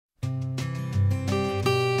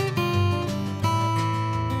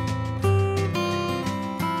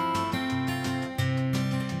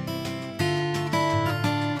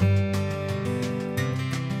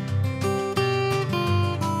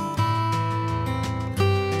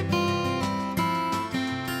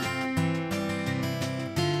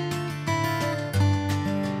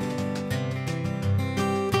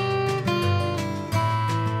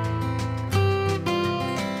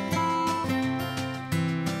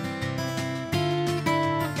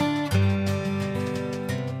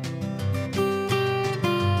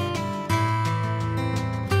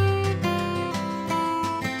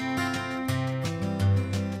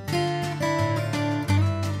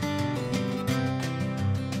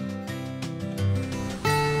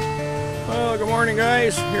Good morning,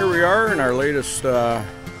 guys. Here we are in our latest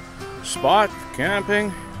spot,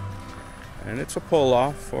 camping, and it's a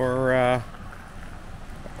pull-off for I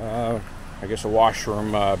guess a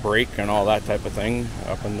washroom break and all that type of thing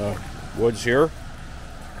up in the woods here.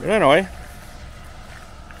 But anyway,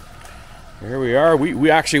 here we are.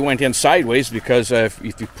 We actually went in sideways because if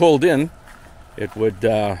you pulled in, it would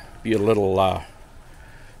be a little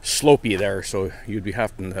slopey there, so you'd be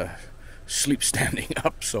having to sleep standing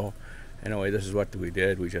up. So anyway, this is what we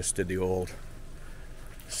did. We just did the old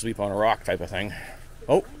sleep on a rock type of thing.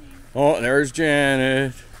 Oh, there's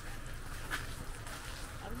Janet.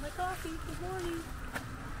 Having my coffee. Good morning.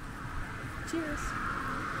 Cheers.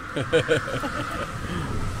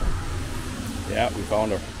 Yeah, we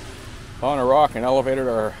found a rock and elevated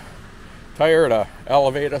our tire to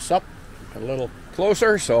elevate us up a little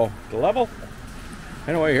closer, so the level.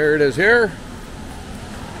 Anyway, here it is here.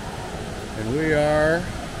 And we are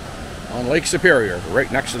on Lake Superior,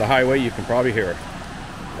 right next to the highway. You can probably hear it.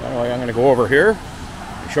 Anyway, I'm going to go over here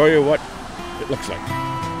and show you what it looks like.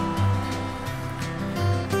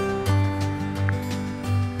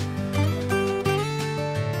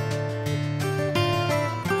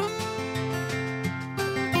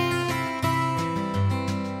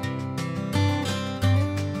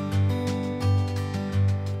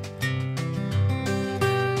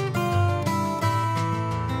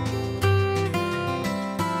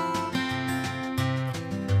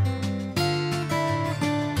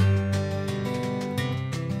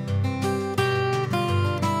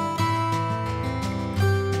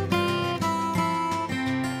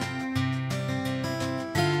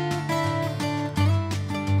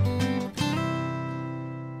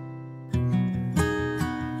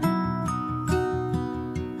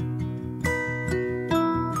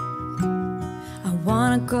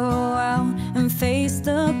 Wanna go out and face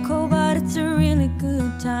the cold, but it's a really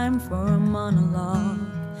good time for a monologue.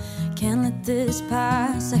 Can't let this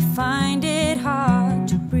pass, I find it hard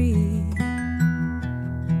to breathe.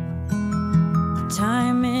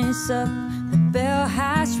 Time is up, the bell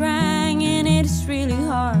has rang, and it's really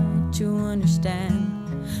hard to understand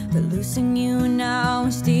that losing you now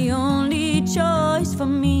is the only choice for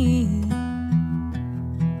me.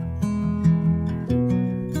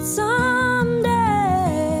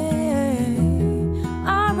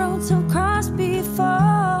 Have crossed before,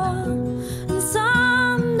 and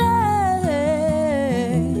someday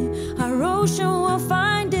our ocean will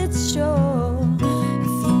find its shore. If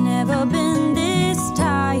you've never been this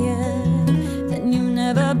tired, then you've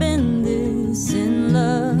never been this in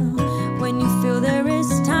love. When you feel there is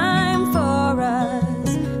time for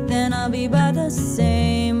us, then I'll be by the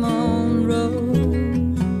same old road.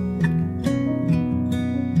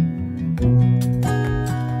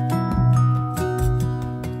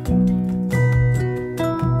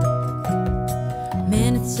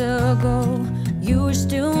 Ago, you were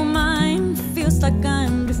still mine. Feels like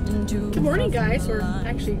I'm drifting to. Good morning, guys. Or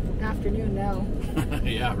actually afternoon now.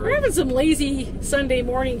 Yeah, right. We're having some lazy Sunday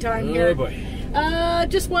morning time here. Oh boy.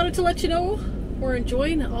 Just wanted to let you know we're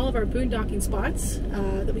enjoying all of our boondocking spots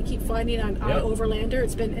that we keep finding on IOverlander.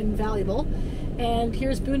 It's been invaluable. And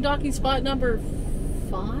here's boondocking spot number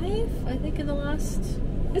 5, I think, in the last.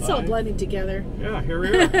 It's all blending together. Yeah, here we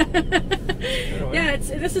are. Anyway. Yeah,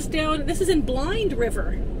 this is in Blind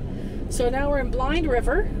River. So now we're in Blind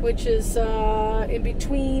River, which is in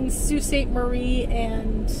between Sault Ste. Marie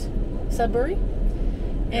and Sudbury.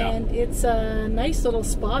 And it's a nice little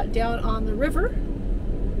spot down on the river.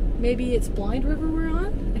 Maybe it's Blind River we're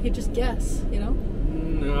on? I could just guess, you know?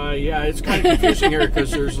 Yeah, it's kind of confusing here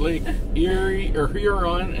because there's Lake Erie or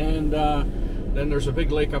Huron, and then there's a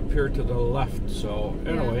big lake up here to the left. So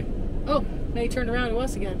anyway. Yeah. Oh, now you turned around and it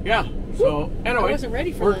was again. Yeah. So anyway. I wasn't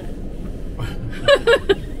ready for that.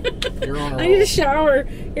 You're on a roll. I need a shower.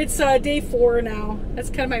 It's day 4 now. That's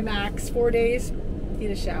kind of my max. 4 days. Need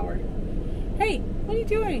a shower. Hey, what are you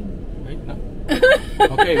doing? Right, no.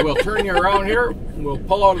 Okay, we'll turn you around here. We'll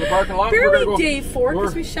pull out of the parking lot. Barely day 4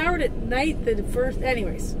 because we showered at night the first.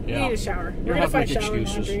 Anyways, we need a shower. We're gonna find shower and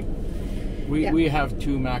laundry. We have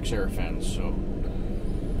 2 Max Air fans, so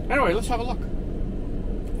anyway, let's have a look.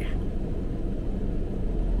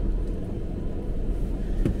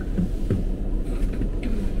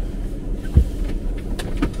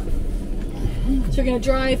 So you're gonna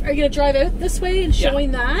drive. Are you gonna drive out this way and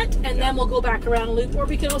showing that, and then we'll go back around and loop, or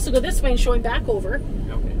we can also go this way and showing back over.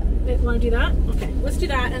 Okay. Want to do that? Okay. Let's do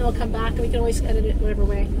that, and it'll come back, and we can always edit it whatever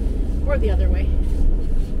way, or the other way.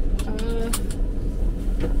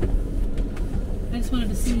 I just wanted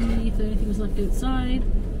to see if anything was left outside.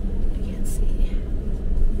 I can't see.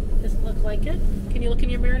 Doesn't look like it. Can you look in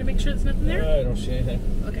your mirror to make sure there's nothing there? I don't see anything.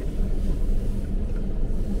 Okay.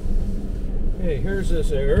 Okay, here's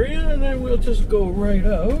this area, and then we'll just go right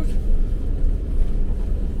out.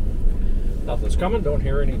 Nothing's coming. Don't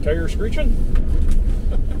hear any tires screeching.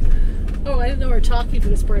 Oh, I didn't know we were talking for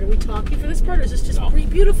this part. Are we talking for this part, or is this just No.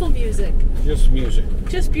 beautiful music? Just music.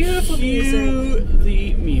 Just beautiful music. Cue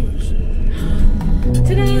the music.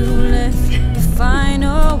 Today. You left the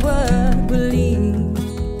final word believe.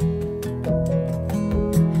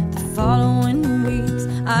 The following weeks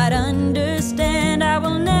I'd understand I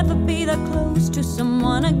will never be that close to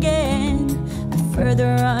someone again. The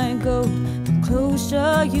further I go, the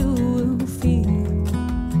closer you will